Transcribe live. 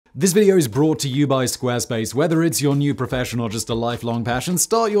This video is brought to you by Squarespace. Whether it's your new profession or just a lifelong passion,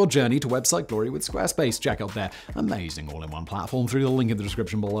 start your journey to website glory with Squarespace. Check out their amazing all-in-one platform through the link in the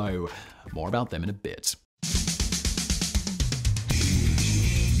description below. More about them in a bit.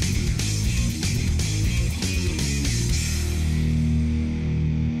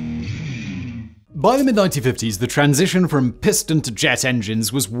 By the mid-1950s, the transition from piston to jet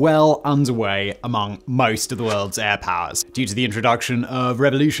engines was well underway among most of the world's air powers. Due to the introduction of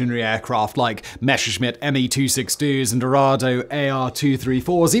revolutionary aircraft like Messerschmitt Me-262s and Dorado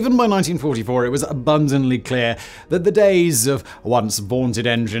AR-234s, even by 1944 it was abundantly clear that the days of once vaunted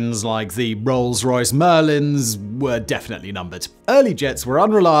engines like the Rolls-Royce Merlins were definitely numbered. Early jets were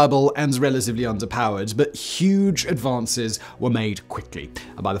unreliable and relatively underpowered, but huge advances were made quickly.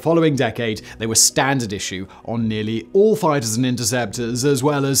 And by the following decade, they were standard issue on nearly all fighters and interceptors, as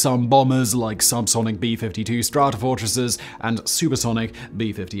well as some bombers like subsonic B-52 Stratofortresses and supersonic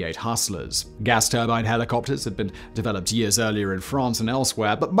B-58 Hustlers. Gas turbine helicopters had been developed years earlier in France and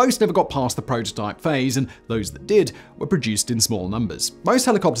elsewhere, but most never got past the prototype phase, and those that did were produced in small numbers. Most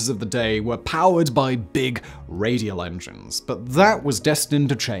helicopters of the day were powered by big radial engines, but that was destined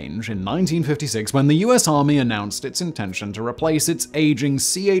to change in 1956 when the US Army announced its intention to replace its aging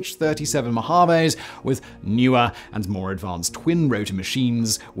CH-47 Mojaves with newer and more advanced twin-rotor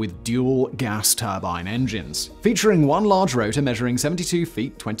machines with dual gas turbine engines. Featuring one large rotor measuring 72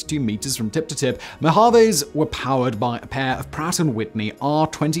 feet 22 meters from tip to tip, Mojaves were powered by a pair of Pratt & Whitney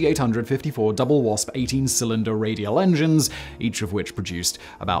R2854 double wasp 18-cylinder radial engines, each of which produced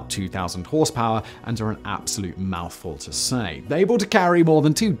about 2,000 horsepower and are an absolute mouthful to say. They're able to carry more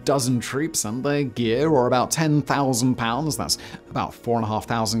than 24 troops and their gear, or about 10,000 pounds, that's about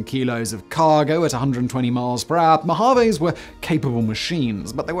 4,500 kilos of cargo at 120 miles per hour. Mojaves were capable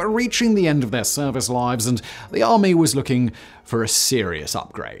machines, but they were reaching the end of their service lives, and the Army was looking for a serious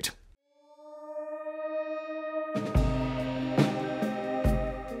upgrade.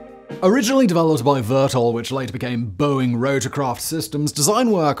 Originally developed by Vertol, which later became Boeing Rotorcraft Systems,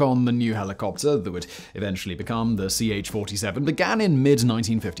 design work on the new helicopter that would eventually become the CH-47 began in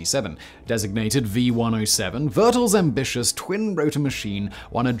mid-1957. Designated V-107, Vertol's ambitious twin-rotor machine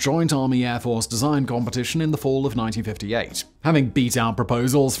won a joint Army-Air Force design competition in the fall of 1958. Having beat out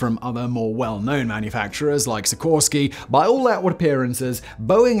proposals from other more well-known manufacturers like Sikorsky, by all outward appearances,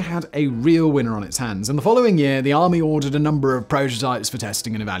 Boeing had a real winner on its hands, and the following year the Army ordered a number of prototypes for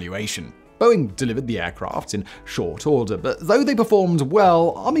testing and evaluation. Boeing delivered the aircraft in short order, but though they performed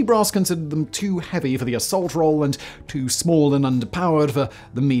well, Army brass considered them too heavy for the assault role and too small and underpowered for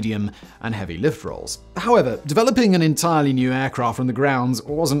the medium and heavy lift roles. However, developing an entirely new aircraft from the ground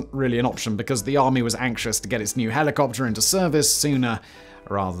wasn't really an option because the Army was anxious to get its new helicopter into service sooner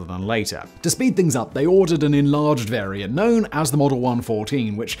rather than later. To speed things up, they ordered an enlarged variant known as the Model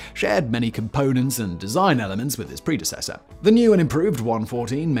 114, which shared many components and design elements with its predecessor. The new and improved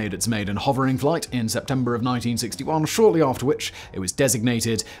 114 made its maiden hovering flight in September of 1961, shortly after which it was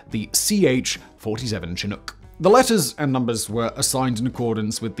designated the CH-47 Chinook. The letters and numbers were assigned in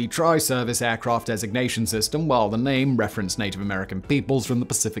accordance with the Tri-Service Aircraft Designation System, while the name referenced Native American peoples from the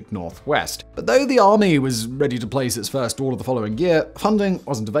Pacific Northwest. But though the Army was ready to place its first order the following year, funding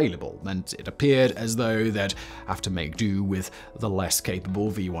wasn't available, and it appeared as though they'd have to make do with the less capable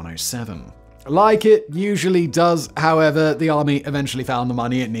V-107. Like it usually does, however, the Army eventually found the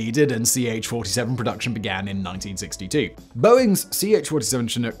money it needed and CH-47 production began in 1962. Boeing's CH-47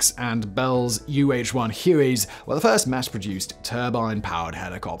 Chinooks and Bell's UH-1 Hueys were the first mass-produced turbine-powered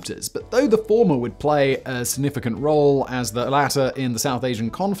helicopters, but though the former would play a significant role as the latter in the South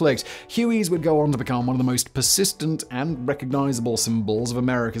Asian conflict, Hueys would go on to become one of the most persistent and recognizable symbols of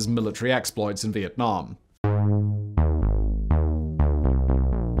America's military exploits in Vietnam.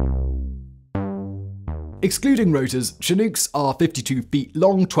 Excluding rotors, Chinooks are 52 feet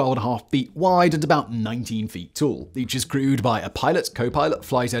long, 12.5 feet wide, and about 19 feet tall. Each is crewed by a pilot, co-pilot,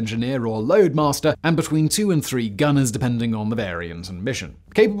 flight engineer, or loadmaster, and between 2 and 3 gunners depending on the variant and mission.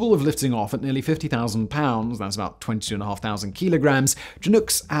 Capable of lifting off at nearly 50,000 pounds, that's about 22,500 kilograms,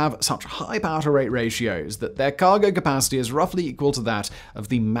 Chinooks have such high power-to-weight ratios that their cargo capacity is roughly equal to that of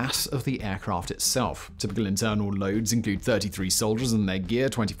the mass of the aircraft itself. Typical internal loads include 33 soldiers and their gear,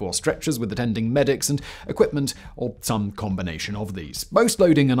 24 stretchers with attending medics, and equipment, or some combination of these. Most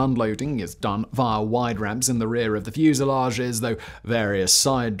loading and unloading is done via wide ramps in the rear of the fuselages, though various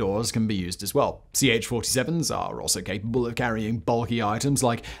side doors can be used as well. CH-47s are also capable of carrying bulky items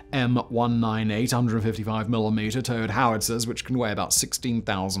like M198 155mm towed howitzers, which can weigh about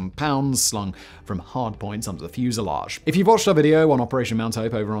 16,000 pounds, slung from hard points under the fuselage. If you've watched our video on Operation Mount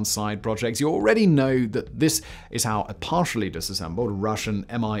Hope over on Side Projects, you already know that this is how a partially disassembled Russian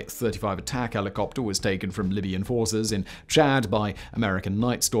Mi-35 attack helicopter was taken from Libyan forces in Chad by American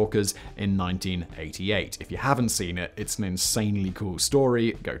Night Stalkers in 1988. If you haven't seen it, it's an insanely cool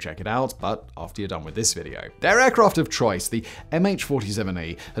story. Go check it out, but after you're done with this video. Their aircraft of choice, the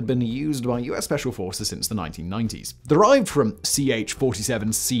MH-47E, had been used by US Special Forces since the 1990s. Derived from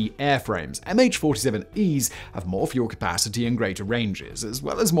CH-47C airframes, MH-47Es have more fuel capacity and greater ranges, as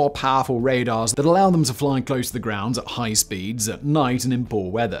well as more powerful radars that allow them to fly close to the ground at high speeds at night and in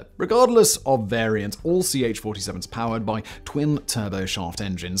poor weather. Regardless of variant, all CH-47s are powered by twin turboshaft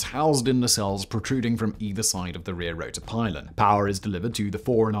engines housed in nacelles protruding from either side of the rear rotor pylon. Power is delivered to the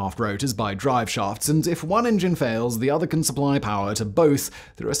fore and aft rotors by drive shafts, and if one engine fails, the other can supply power to both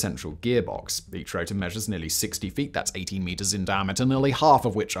through a central gearbox. Each rotor measures nearly 60 feet, that's 18 meters in diameter, nearly half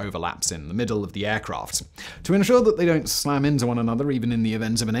of which overlaps in the middle of the aircraft. To ensure that they don't slam into one another even in the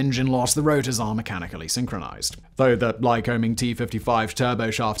event of an engine loss, the rotors are mechanically synchronized. Though the Lycoming T-55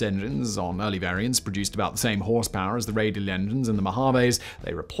 turboshaft engines on early variants produced about the same horsepower as the radial engines in the Mojaves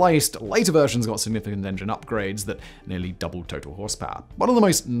they replaced, later versions got significant engine upgrades that nearly doubled total horsepower. One of the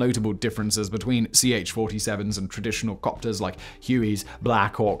most notable differences between CH-47s and traditional copters like Hueys,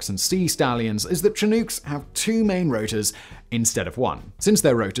 Blackhawks, and Sea Stallions is that Chinooks have two main rotors instead of one. Since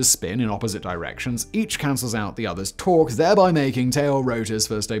their rotors spin in opposite directions, each cancels out the other's torque, thereby making tail rotors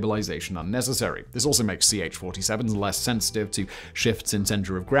for stabilization unnecessary. This also makes CH-47s less sensitive to shifts in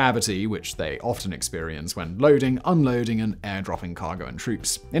center of gravity, which they often experience when loading, unloading, and airdropping cargo and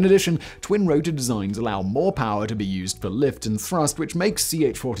troops. In addition, twin rotor designs allow more power to be used for lift and thrust, which makes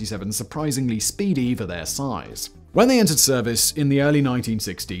CH-47s surprisingly speedy for their size. When they entered service in the early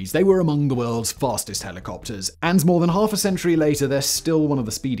 1960s, they were among the world's fastest helicopters, and more than half a century later, they're still one of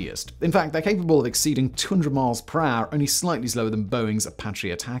the speediest. In fact, they're capable of exceeding 200 miles per hour, only slightly slower than Boeing's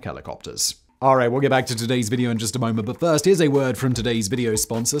Apache attack helicopters. Alright, we'll get back to today's video in just a moment, but first, here's a word from today's video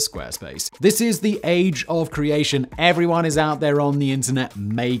sponsor, Squarespace. This is the age of creation. Everyone is out there on the internet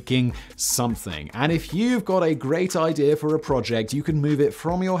making something. And if you've got a great idea for a project, you can move it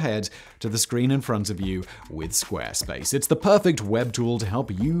from your head to the screen in front of you with Squarespace. It's the perfect web tool to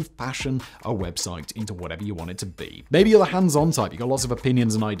help you fashion a website into whatever you want it to be. Maybe you're the hands-on type, you've got lots of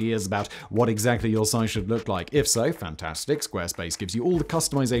opinions and ideas about what exactly your site should look like. If so, fantastic. Squarespace gives you all the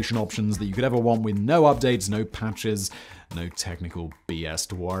customization options that you could ever want with no updates, no patches, no technical BS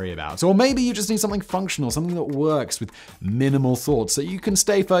to worry about. Or maybe you just need something functional, something that works with minimal thought so you can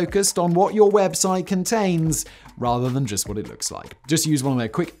stay focused on what your website contains rather than just what it looks like. Just use one of their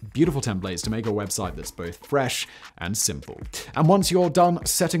quick, beautiful templates to make a website that's both fresh and simple. And once you're done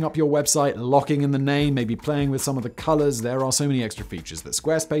setting up your website, locking in the name, maybe playing with some of the colors, there are so many extra features that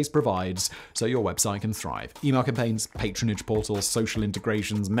Squarespace provides so your website can thrive. Email campaigns, patronage portals, social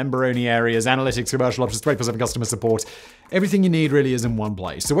integrations, member-only areas, analytics, commercial options, 24/7 customer support. Everything you need really is in one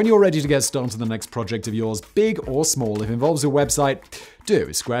place. So when you're ready to get started on the next project of yours, big or small, if it involves your website, do it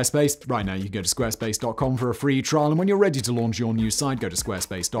with Squarespace. Right now, you can go to squarespace.com for a free trial, and when you're ready to launch your new site, go to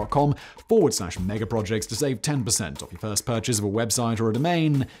squarespace.com/megaprojects to save 10% off your first purchase of a website or a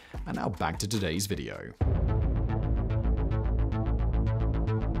domain. And now back to today's video.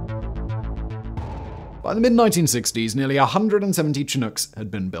 By the mid-1960s, nearly 170 Chinooks had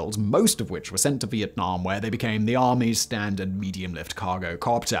been built, most of which were sent to Vietnam, where they became the Army's standard medium-lift cargo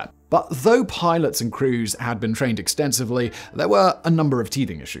copter. But though pilots and crews had been trained extensively, there were a number of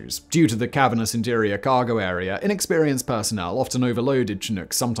teething issues. Due to the cavernous interior cargo area, inexperienced personnel often overloaded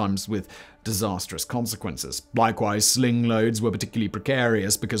Chinooks, sometimes with disastrous consequences. Likewise, sling loads were particularly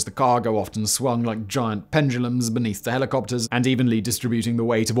precarious because the cargo often swung like giant pendulums beneath the helicopters, and evenly distributing the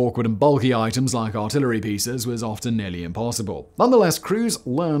weight of awkward and bulky items like artillery pieces was often nearly impossible. Nonetheless, crews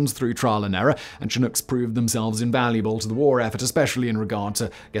learned through trial and error, and Chinooks proved themselves invaluable to the war effort, especially in regard to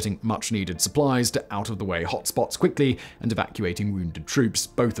getting much-needed supplies to out-of-the-way hotspots quickly and evacuating wounded troops,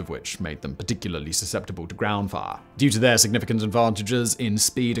 both of which made them particularly susceptible to ground fire. Due to their significant advantages in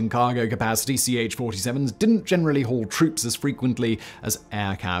speed and cargo capacity, CH-47s didn't generally haul troops as frequently as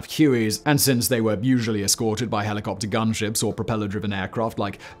air-cav Hueys, and since they were usually escorted by helicopter gunships or propeller-driven aircraft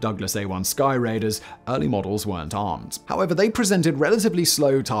like Douglas A-1 Sky Raiders, early models weren't armed. However, they presented relatively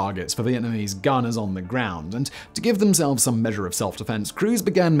slow targets for Vietnamese gunners on the ground, and to give themselves some measure of self-defense, crews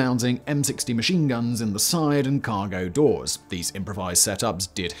began mounting mounting M60 machine guns in the side and cargo doors. These improvised setups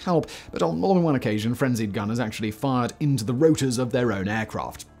did help, but on more than one occasion, frenzied gunners actually fired into the rotors of their own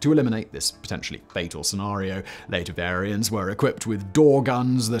aircraft. To eliminate this potentially fatal scenario, later variants were equipped with door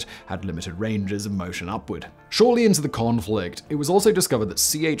guns that had limited ranges of motion upward. Shortly into the conflict, it was also discovered that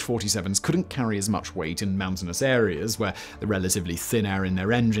CH-47s couldn't carry as much weight in mountainous areas where the relatively thin air in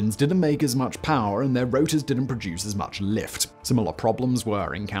their engines didn't make as much power and their rotors didn't produce as much lift. Similar problems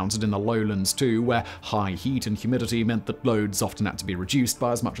were encountered in the lowlands too, where high heat and humidity meant that loads often had to be reduced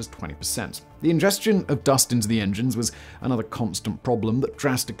by as much as 20%. The ingestion of dust into the engines was another constant problem that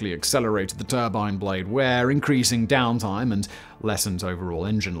drastically accelerated the turbine blade wear, increasing downtime and lessened overall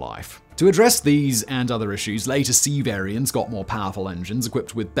engine life. To address these and other issues, later C variants got more powerful engines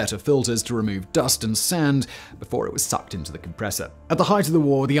equipped with better filters to remove dust and sand before it was sucked into the compressor. At the height of the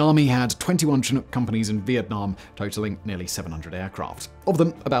war, the Army had 21 Chinook companies in Vietnam, totaling nearly 700 aircraft. Of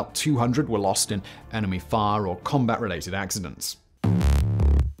them, about 200 were lost in enemy fire or combat-related accidents.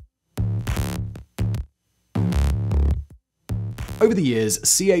 Over the years,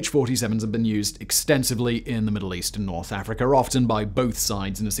 CH-47s have been used extensively in the Middle East and North Africa, often by both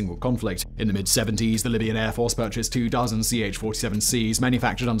sides in a single conflict. In the mid-70s, the Libyan Air Force purchased 24 CH-47Cs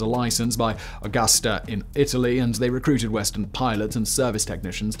manufactured under license by Augusta in Italy, and they recruited Western pilots and service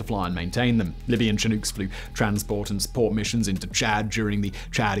technicians to fly and maintain them. Libyan Chinooks flew transport and support missions into Chad during the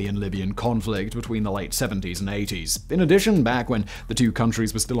Chadian-Libyan conflict between the late 70s and 80s. In addition, back when the two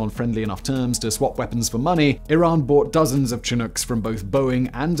countries were still on friendly enough terms to swap weapons for money, Iran bought dozens of Chinooks from both Boeing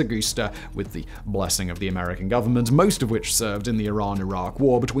and Augusta with the blessing of the American government, most of which served in the Iran-Iraq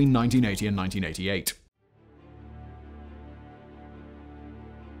War between 1980 and 1988.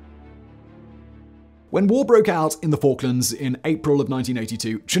 When war broke out in the Falklands in April of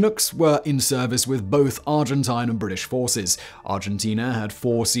 1982, Chinooks were in service with both Argentine and British forces. Argentina had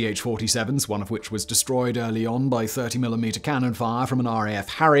 4 CH-47s, one of which was destroyed early on by 30mm cannon fire from an RAF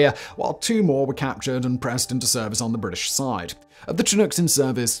Harrier, while 2 more were captured and pressed into service on the British side. Of the Chinooks in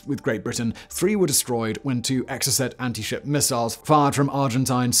service with Great Britain, 3 were destroyed when 2 Exocet anti-ship missiles fired from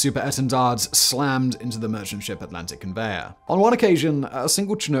Argentine super-etendards slammed into the merchant ship Atlantic Conveyor. On one occasion, a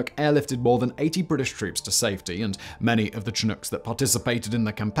single Chinook airlifted more than 80 British troops to safety, and many of the Chinooks that participated in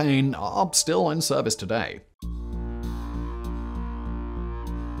the campaign are still in service today.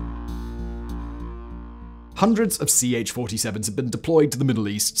 Hundreds of CH-47s have been deployed to the Middle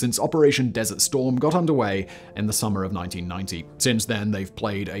East since Operation Desert Storm got underway in the summer of 1990. Since then, they've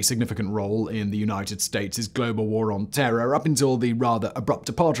played a significant role in the United States' global war on terror up until the rather abrupt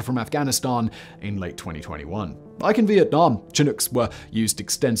departure from Afghanistan in late 2021. Like in Vietnam, Chinooks were used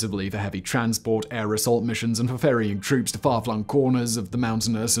extensively for heavy transport, air assault missions, and for ferrying troops to far-flung corners of the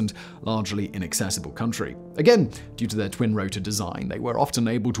mountainous and largely inaccessible country. Again, due to their twin-rotor design, they were often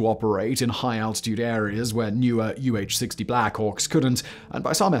able to operate in high-altitude areas where newer UH-60 Blackhawks couldn't, and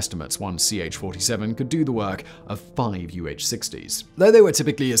by some estimates, one CH-47 could do the work of 5 UH-60s. Though they were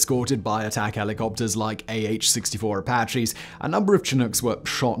typically escorted by attack helicopters like AH-64 Apaches, a number of Chinooks were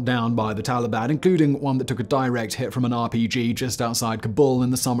shot down by the Taliban, including one that took a direct hit from an RPG just outside Kabul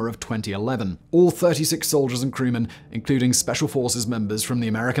in the summer of 2011. All 36 soldiers and crewmen, including Special Forces members from the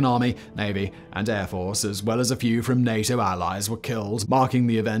American Army, Navy, and Air Force, as well as a few from NATO allies, were killed, marking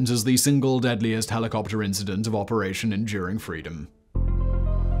the event as the single deadliest helicopter incident of Operation Enduring Freedom.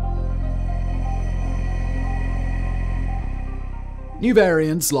 New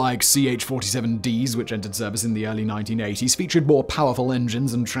variants like CH-47Ds, which entered service in the early 1980s, featured more powerful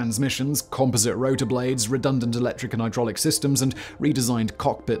engines and transmissions, composite rotor blades, redundant electric and hydraulic systems, and redesigned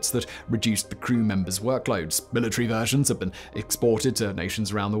cockpits that reduced the crew members' workloads. Military versions have been exported to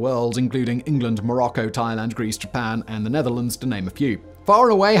nations around the world, including England, Morocco, Thailand, Greece, Japan, and the Netherlands, to name a few. Far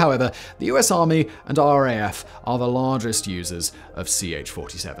and away, however, the US Army and RAF are the largest users of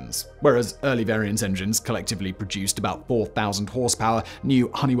CH-47s. Whereas early variant engines collectively produced about 4,000 horsepower, new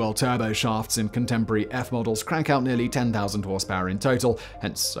Honeywell turbofashafts in contemporary F models crank out nearly 10,000 horsepower in total,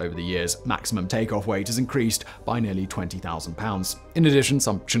 hence over the years maximum takeoff weight has increased by nearly 20,000 pounds. In addition,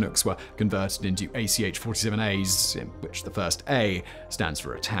 some Chinooks were converted into ACH-47As, in which the first A stands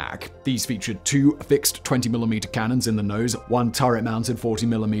for attack. These featured 2 fixed 20mm cannons in the nose, 1 turret-mounted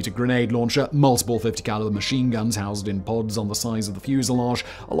 40mm grenade launcher, multiple 50 caliber machine guns housed in pods on the size of the fuselage,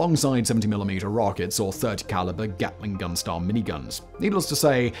 alongside 70mm rockets or 30 caliber Gatling gun-style miniguns. Needless to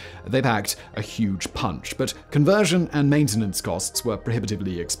say, they packed a huge punch, but conversion and maintenance costs were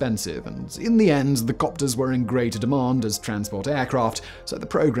prohibitively expensive, and in the end, the copters were in greater demand as transport aircraft, so the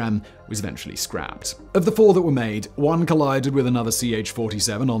program was eventually scrapped. Of the 4 that were made, 1 collided with another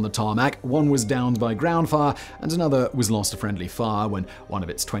CH-47 on the tarmac, 1 was downed by ground fire, and another was lost to friendly fire when when one of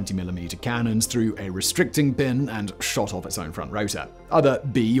its 20mm cannons threw a restricting pin and shot off its own front rotor. Other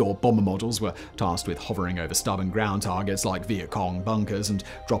B or bomber models were tasked with hovering over stubborn ground targets like Viet Cong bunkers and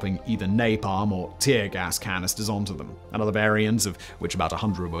dropping either napalm or tear gas canisters onto them. Another variant, of which about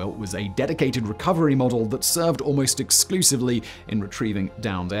 100 were built, was a dedicated recovery model that served almost exclusively in retrieving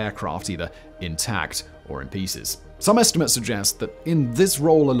downed aircraft, either intact or in pieces. Some estimates suggest that in this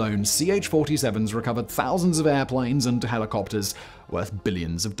role alone, CH-47s recovered thousands of airplanes and helicopters worth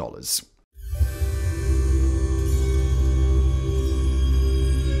billions of dollars.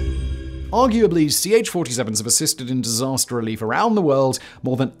 Arguably, CH-47s have assisted in disaster relief around the world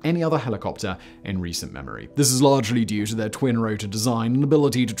more than any other helicopter in recent memory. This is largely due to their twin-rotor design and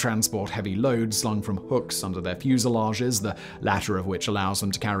ability to transport heavy loads slung from hooks under their fuselages, the latter of which allows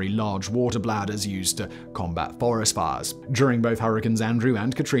them to carry large water bladders used to combat forest fires. During both Hurricanes Andrew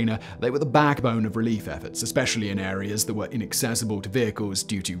and Katrina, they were the backbone of relief efforts, especially in areas that were inaccessible to vehicles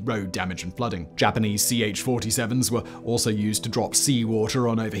due to road damage and flooding. Japanese CH-47s were also used to drop seawater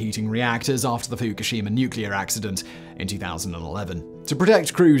on overheating reactors after the Fukushima nuclear accident in 2011. To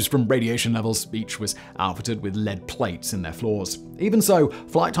protect crews from radiation levels, each was outfitted with lead plates in their floors. Even so,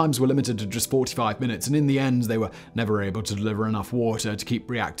 flight times were limited to just 45 minutes, and in the end, they were never able to deliver enough water to keep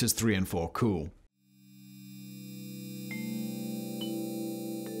reactors 3 and 4 cool.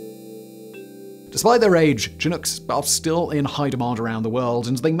 Despite their age, Chinooks are still in high demand around the world,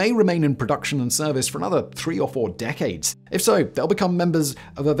 and they may remain in production and service for another 3 or 4 decades. If so, they'll become members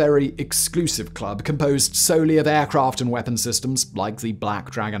of a very exclusive club composed solely of aircraft and weapon systems, like the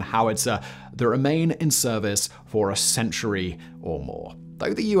Black Dragon howitzer, that remain in service for a century or more.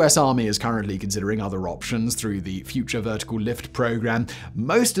 Though the US Army is currently considering other options through the Future Vertical Lift program,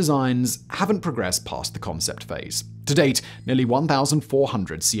 most designs haven't progressed past the concept phase. To date, nearly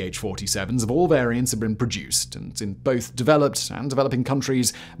 1,400 CH-47s of all variants have been produced, and in both developed and developing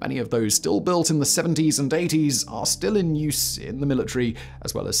countries, many of those still built in the 70s and 80s are still in use in the military,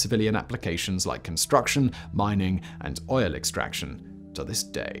 as well as civilian applications like construction, mining, and oil extraction to this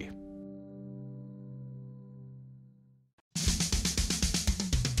day.